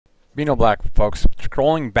Beanoblack, folks,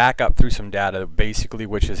 scrolling back up through some data basically,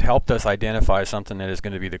 which has helped us identify something that is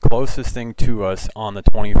going to be the closest thing to us on the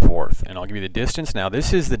 24th. And I'll give you the distance. Now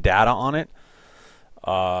this is the data on it.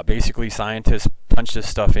 Basically scientists punch this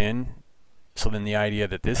stuff in. So then the idea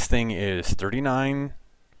that this thing is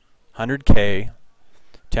 3900 K,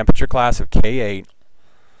 temperature class of K8,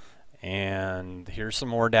 and here's some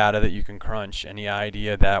more data that you can crunch, and the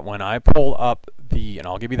idea that when I pull up and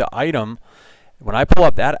I'll give you the item, when I pull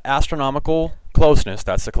up that astronomical closeness,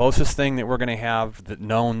 that's the closest thing that we're going to have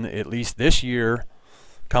known at least this year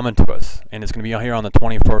coming to us, and it's going to be here on the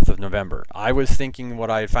 24th of November. I was thinking what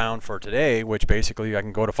I found for today, which basically I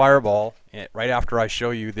can go to Fireball right after I show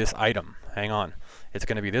you this item. Hang on. It's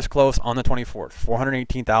going to be this close on the 24th,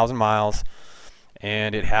 418,000 miles,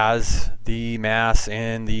 and it has the mass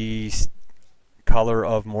and the color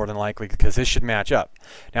of more than likely, because this should match up.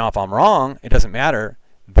 Now if I'm wrong, it doesn't matter.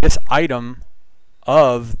 This item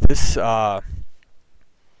of this, they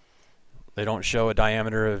don't show a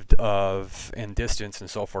diameter of and distance and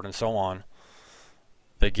so forth and so on.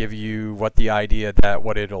 They give you what the idea that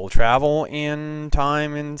what it'll travel in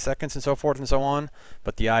time in seconds and so forth and so on,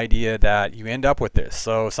 but the idea that you end up with this.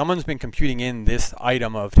 So someone's been computing in this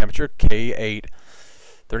item of temperature K8,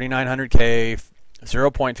 3900 K,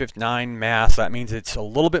 0.59 mass. That means it's a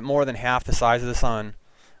little bit more than half the size of the sun.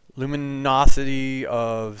 Luminosity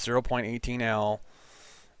of 0.18 L.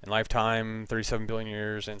 In lifetime, 37 billion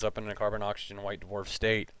years, ends up in a carbon-oxygen white dwarf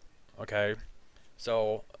state. Okay,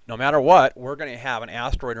 so no matter what, we're going to have an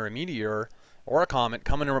asteroid or a meteor or a comet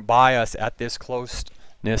coming by us at this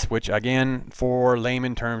closeness, which again, for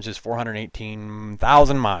layman terms, is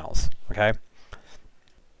 418,000 miles. Okay.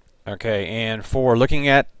 Okay, and for looking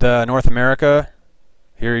at North America,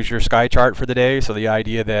 here is your sky chart for the day. So the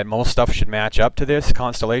idea that most stuff should match up to this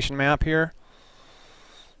constellation map here.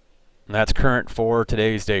 And that's current for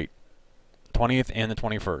today's date, 20th and the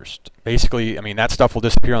 21st. Basically, I mean, that stuff will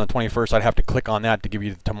disappear on the 21st. I'd have to click on that to give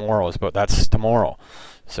you tomorrow's, but that's tomorrow.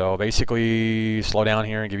 So basically, slow down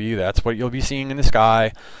here and give you, that's what you'll be seeing in the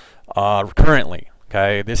sky currently.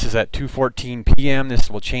 Okay, this is at 2:14 p.m. This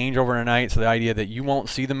will change overnight. So the idea that you won't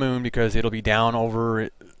see the moon because it'll be down over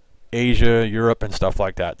Asia, Europe, and stuff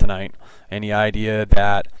like that tonight. And the idea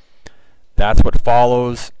that that's what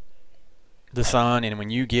follows the sun. And when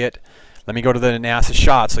you get, let me go to the NASA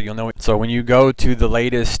shot so you'll know it. So when you go to the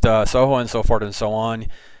latest SOHO and so forth and so on,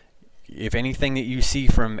 if anything that you see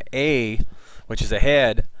from A, which is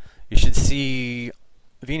ahead, you should see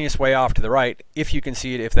Venus way off to the right, if you can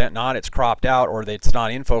see it. If that not, it's cropped out or it's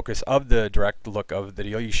not in focus of the direct look of the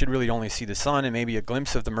deal. You should really only see the sun and maybe a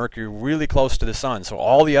glimpse of the Mercury really close to the sun. So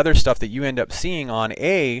all the other stuff that you end up seeing on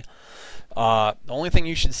A, the only thing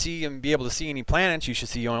you should see and be able to see any planets, you should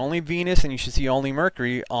see only Venus and you should see only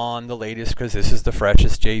Mercury on the latest, because this is the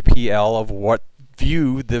freshest JPL of what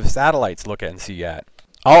view the satellites look at and see at.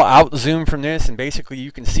 I'll out zoom from this, and basically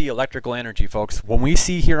you can see electrical energy, folks. When we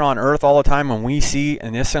see here on Earth all the time, when we see,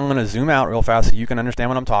 and this I'm going to zoom out real fast so you can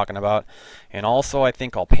understand what I'm talking about. And also I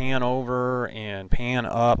think I'll pan over and pan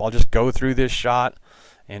up. I'll just go through this shot,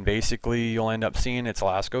 and basically you'll end up seeing it's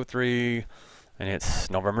LASCO 3, and it's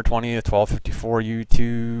November 20th, 12:54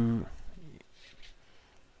 U2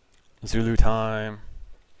 Zulu time,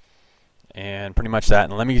 and pretty much that.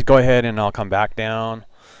 And let me go ahead and I'll come back down,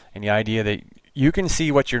 and the idea that you can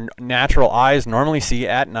see what your natural eyes normally see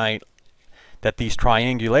at night, that these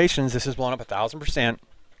triangulations, this is blown up 1,000%.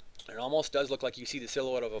 It almost does look like you see the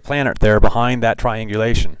silhouette of a planet there behind that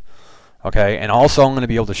triangulation. Okay, and also I'm going to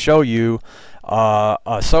be able to show you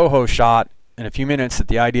a SOHO shot in a few minutes, that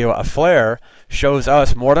the idea of a flare shows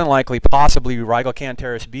us more than likely possibly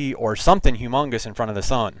Rigel-Cantaris B or something humongous in front of the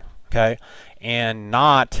sun. Okay, and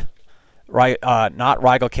not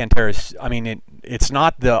Rigel-Cantaris. I mean, it's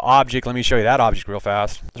not the object. Let me show you that object real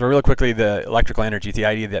fast. So real quickly, the electrical energy, the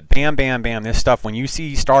idea that bam, bam, bam, this stuff, when you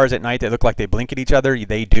see stars at night that look like they blink at each other,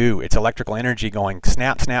 they do. It's electrical energy going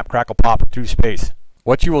snap, snap, crackle, pop through space.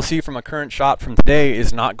 What you will see from a current shot from today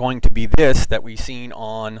is not going to be this that we've seen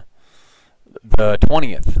on the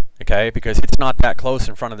 20th, okay, because it's not that close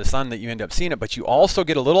in front of the sun that you end up seeing it, but you also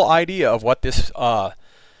get a little idea of what this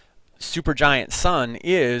supergiant sun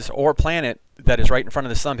is, or planet that is right in front of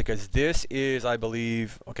the sun, because this is, I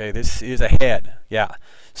believe, okay, this is ahead, yeah,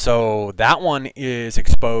 so that one is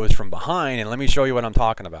exposed from behind, and let me show you what I'm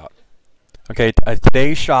talking about. Okay,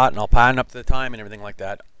 today's shot, and I'll pan up the time and everything like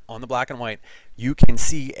that, on the black and white, you can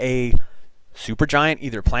see a supergiant,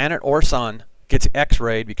 either planet or sun, gets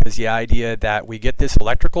x-rayed, because the idea that we get this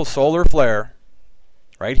electrical solar flare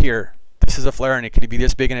right here. This is a flare, and it could be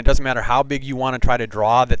this big, and it doesn't matter how big you want to try to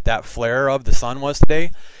draw that flare of the sun was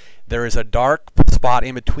today. There is a dark spot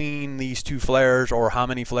in between these two flares, or how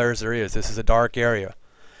many flares there is. This is a dark area.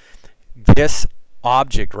 This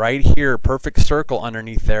object right here, perfect circle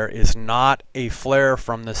underneath there, is not a flare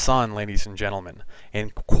from the sun, ladies and gentlemen,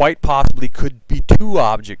 and quite possibly could be two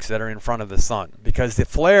objects that are in front of the sun, because the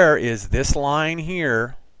flare is this line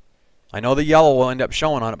here. I know the yellow will end up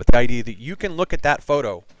showing on it, but the idea that you can look at that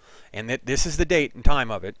photo, and that this is the date and time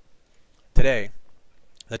of it, today,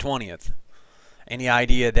 the 20th, and the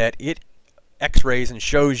idea that it x-rays and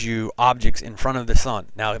shows you objects in front of the sun.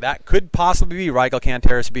 Now that could possibly be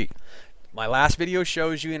Rigel-Cantaris B. My last video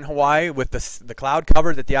shows you in Hawaii with the cloud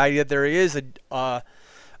cover that the idea that there is a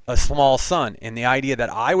small sun, and the idea that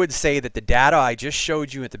I would say that the data I just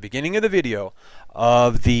showed you at the beginning of the video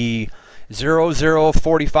of the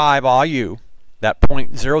 0045 AU, that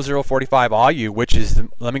 .0045 AU, which is,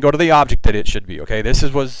 let me go to the object that it should be, okay? This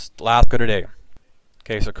was last good today.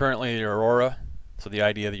 Okay, so currently the aurora, so the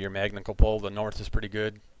idea that your magnetical pole, the north is pretty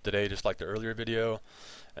good today, just like the earlier video.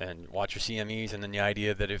 And watch your CMEs, and then the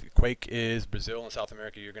idea that if quake is Brazil and South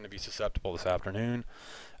America, you're going to be susceptible this afternoon.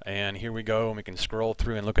 And here we go, and we can scroll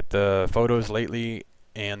through and look at the photos lately,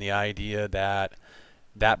 and the idea that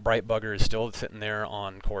that bright bugger is still sitting there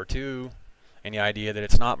on core 2, and the idea that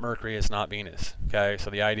it's not Mercury, it's not Venus. Okay,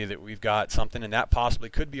 so the idea that we've got something, and that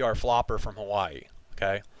possibly could be our flopper from Hawaii.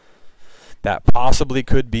 Okay, that possibly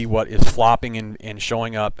could be what is flopping and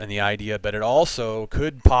showing up, and the idea, but it also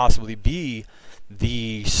could possibly be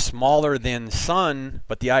the smaller than sun,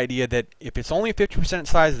 but the idea that if it's only 50%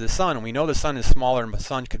 size of the sun, and we know the sun is smaller and the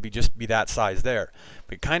sun could be just be that size there,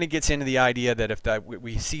 but it kind of gets into the idea that if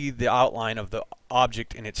we see the outline of the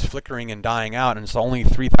object and it's flickering and dying out, and it's only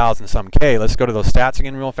 3,000 some K. Let's go to those stats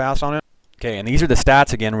again real fast on it. Okay, and these are the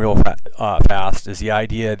stats again real fast, is the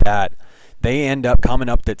idea that they end up coming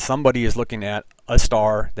up that somebody is looking at a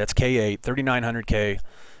star that's K8, 3,900 K,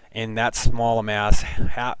 and that small a mass,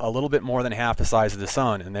 a little bit more than half the size of the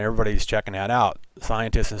sun, and everybody's checking that out.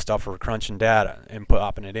 Scientists and stuff are crunching data and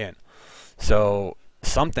popping it in. So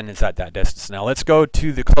something is at that distance. Now let's go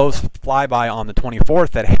to the close flyby on the 24th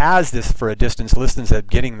that has this for a distance listed as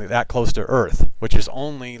getting that close to Earth, which is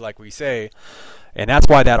only, like we say, and that's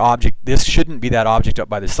why that object, this shouldn't be that object up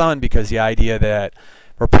by the sun, because the idea that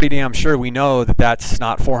we're pretty damn sure we know that that's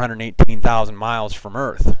not 418,000 miles from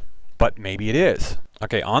Earth, but maybe it is.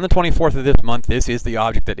 Okay, on the 24th of this month, this is the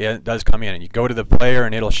object that does come in, and you go to the player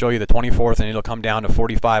and it'll show you the 24th, and it'll come down to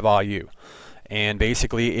 45 AU, and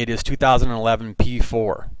basically it is 2011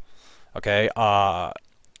 P4. Okay,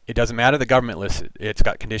 it doesn't matter the government listed. It's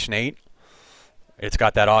got condition 8. It's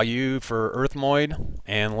got that AU for Earthmoid,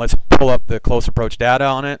 and let's pull up the close approach data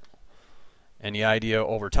on it. And the idea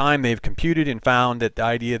over time, they've computed and found that the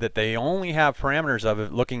idea that they only have parameters of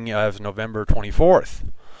it looking as November 24th.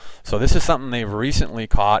 So this is something they've recently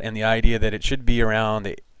caught, and the idea that it should be around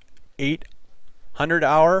the 800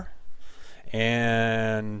 hour,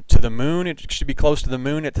 and to the moon, it should be close to the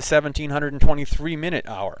moon at the 1723 minute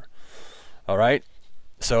hour. All right,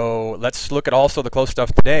 so let's look at also the close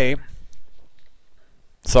stuff today.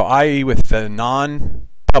 So i.e. with the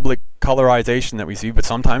non-public colorization that we see, but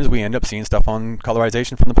sometimes we end up seeing stuff on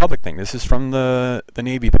colorization from the public thing. This is from the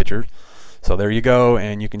Navy picture. So there you go,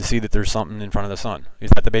 and you can see that there's something in front of the sun. Is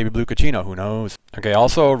that the baby blue Caccino? Who knows? Okay,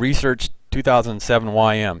 also research 2007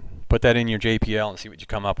 YM. Put that in your JPL and see what you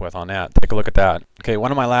come up with on that. Take a look at that. Okay, one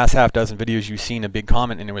of my last half dozen videos, you've seen a big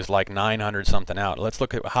comment, and it was like 900 something out. Let's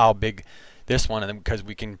look at how big this one, and because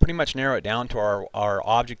we can pretty much narrow it down to our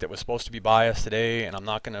object that was supposed to be biased today, and I'm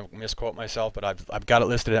not going to misquote myself, but I've got it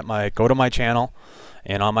listed at my, go to my channel,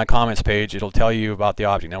 and on my comments page, it'll tell you about the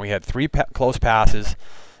object. Now we had 3 close passes,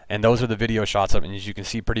 and those are the video shots of it, and as you can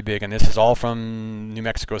see, pretty big, and this is all from New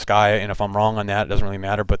Mexico sky, and if I'm wrong on that, it doesn't really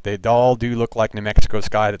matter, but they all do look like New Mexico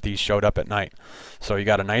sky that these showed up at night. So you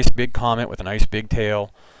got a nice big comet with a nice big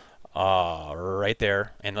tail right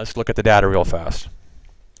there, and let's look at the data real fast.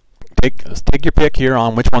 Take your pick here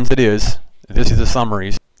on which ones it is. This is the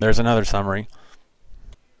summaries. There's another summary,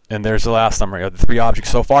 and there's the last summary of the 3 objects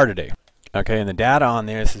so far today. Okay, and the data on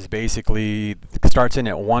this is basically starts in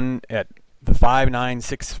at the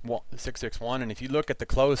 59661, and if you look at the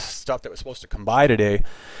close stuff that was supposed to come by today,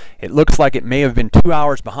 it looks like it may have been 2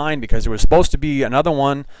 hours behind, because there was supposed to be another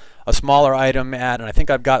one, a smaller item at, and I think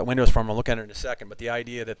I've got windows from, I'll look at it in a second, but the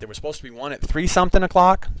idea that there was supposed to be one at 3 something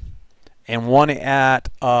o'clock and one at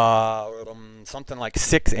something like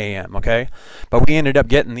 6 a.m. okay, but we ended up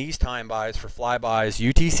getting these time buys for flybys,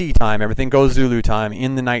 UTC time, everything goes Zulu time,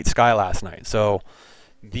 in the night sky last night. So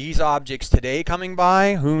these objects today coming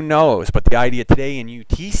by, who knows, but the idea today in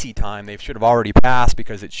UTC time, they should have already passed,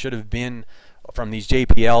 because it should have been from these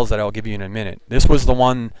JPLs that I'll give you in a minute. This was the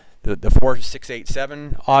one The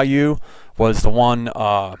 4687 IU was the one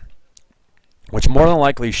which more than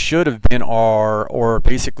likely should have been our, or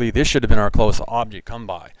basically this should have been our closest object come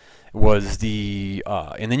by. Was the,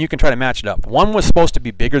 and then you can try to match it up. One was supposed to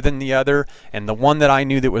be bigger than the other, and the one that I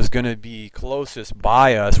knew that was going to be closest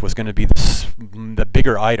by us was going to be the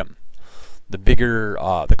bigger item. The bigger,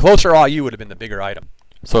 the closer IU would have been the bigger item.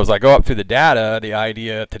 So as I go up through the data, the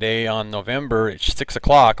idea today on November, it's 6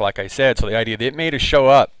 o'clock, like I said, so the idea that it may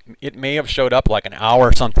have showed up like an hour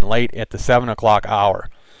or something late at the 7 o'clock hour.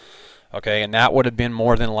 Okay, and that would have been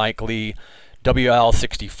more than likely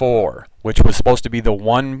WL64, which was supposed to be the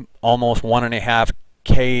almost 1.5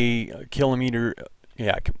 kilometer,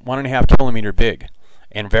 yeah, 1.5 kilometer big,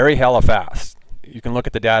 and very hella fast. You can look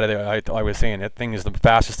at the data that I was saying. That thing is the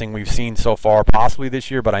fastest thing we've seen so far, possibly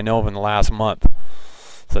this year, but I know of in the last month.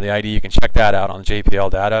 So the idea, you can check that out on the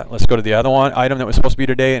JPL data. Let's go to the other item that was supposed to be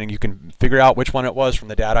today, and you can figure out which one it was from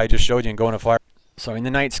the data I just showed you and go into fire. So in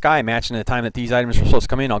the night sky, matching the time that these items were supposed to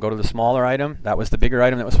come in, I'll go to the smaller item. That was the bigger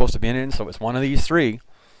item that was supposed to be in, so it's one of these three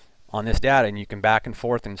on this data, and you can back and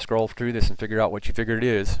forth and scroll through this and figure out what you figure it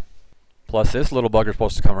is. Plus this little bugger is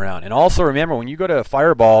supposed to come around. And also remember, when you go to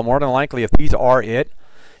Fireball, more than likely, if these are it,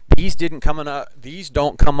 these don't come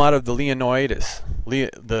out of the Leonidas,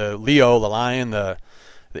 the Leo, the lion,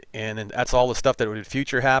 and that's all the stuff that would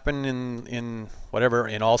future happen in whatever,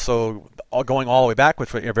 and also going all the way back,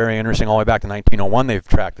 which is very interesting, all the way back to 1901. They've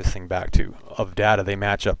tracked this thing back to of data they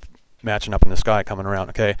matching up in the sky coming around.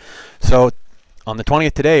 Okay, so on the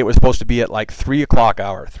 20th today, it was supposed to be at like 3 o'clock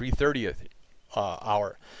hour, 3:30th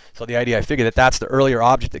hour. So the idea, I figured that that's the earlier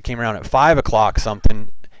object that came around at 5 o'clock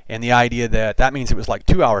something, and the idea that means it was like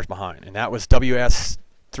 2 hours behind, and that was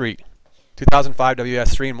WS3. 2005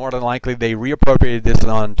 WS3, and more than likely they reappropriated this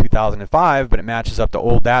on 2005, but it matches up to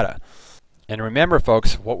old data. And remember,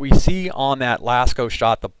 folks, what we see on that LASCO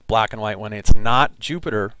shot, the black and white one, it's not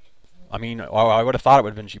Jupiter. I mean, I would have thought it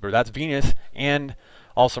would have been Jupiter. That's Venus and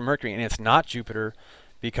also Mercury, and it's not Jupiter,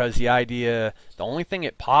 because the only thing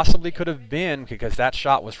it possibly could have been, because that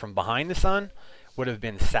shot was from behind the sun, would have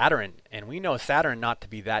been Saturn, and we know Saturn not to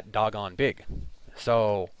be that doggone big.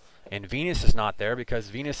 So, and Venus is not there because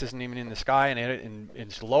Venus isn't even in the sky, and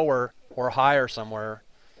it's lower or higher somewhere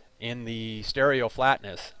in the stereo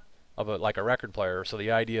flatness of like a record player. So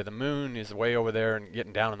the idea the moon is way over there and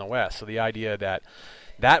getting down in the west. So the idea that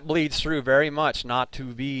bleeds through very much not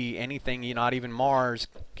to be anything, not even Mars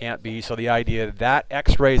can't be. So the idea that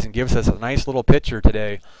X-rays and gives us a nice little picture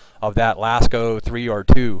today of that LASCO 3 or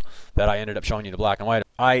 2 that I ended up showing you the black and white.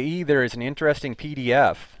 I.e., there is an interesting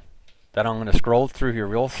PDF that I'm going to scroll through here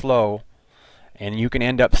real slow, and you can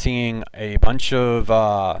end up seeing a bunch of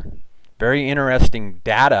very interesting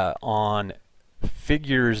data on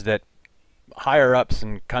figures that higher ups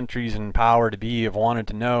in countries and power to be have wanted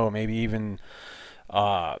to know, maybe even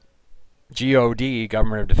GOD,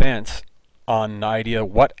 Government of Defense, on the idea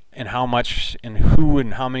what and how much and who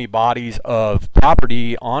and how many bodies of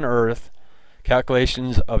property on Earth,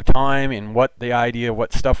 calculations of time, and what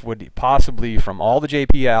stuff would possibly, from all the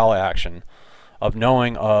JPL action, of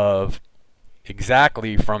knowing of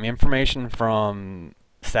exactly from information from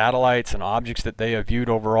satellites and objects that they have viewed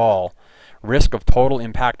overall, risk of total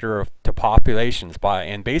impactor to populations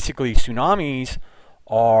and basically tsunamis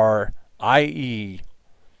are, i.e.,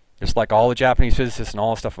 just like all the Japanese physicists and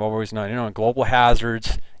all the stuff I've always known, global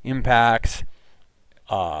hazards, impacts,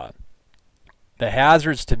 the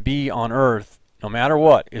hazards to be on Earth, no matter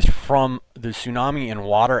what, is from the tsunami and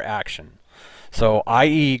water action. So,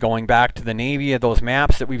 i.e., going back to the Navy, those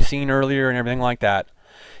maps that we've seen earlier and everything like that,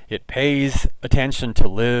 it pays attention to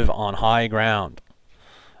live on high ground.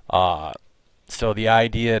 So the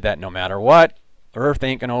idea that no matter what, Earth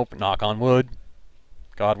ain't going to knock on wood,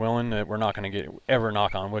 God willing, that we're not going to ever,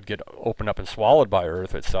 knock on wood, get opened up and swallowed by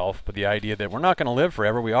Earth itself, but the idea that we're not going to live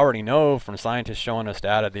forever. We already know from scientists showing us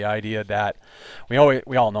data, the idea that we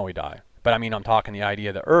all know we die. But I mean, I'm talking the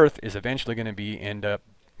idea that Earth is eventually going to end up,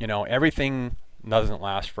 everything doesn't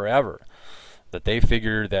last forever. That they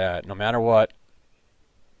figure that no matter what,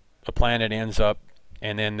 the planet ends up.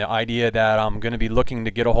 And then the idea that I'm going to be looking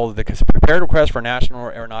to get a hold of the prepared request for National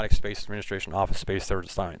Aeronautics Space Administration Office Space Third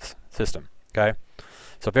Science System. Okay,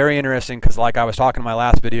 so very interesting, because like I was talking in my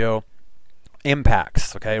last video,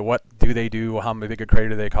 impacts. Okay, what do they do? How big a crater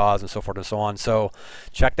do they cause, and so forth and so on. So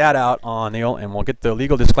check that out on the, and we'll get the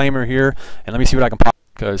legal disclaimer here. And let me see what I can pop.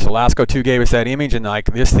 Because LASCO 2 gave us that image, and like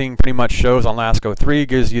this thing pretty much shows on LASCO 3,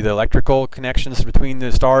 gives you the electrical connections between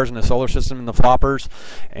the stars and the solar system and the floppers,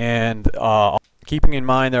 and keeping in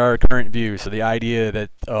mind there are current views. So the idea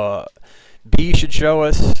that B should show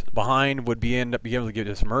us behind would be end up being able to give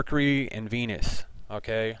us Mercury and Venus.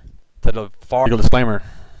 Okay, to the far legal disclaimer.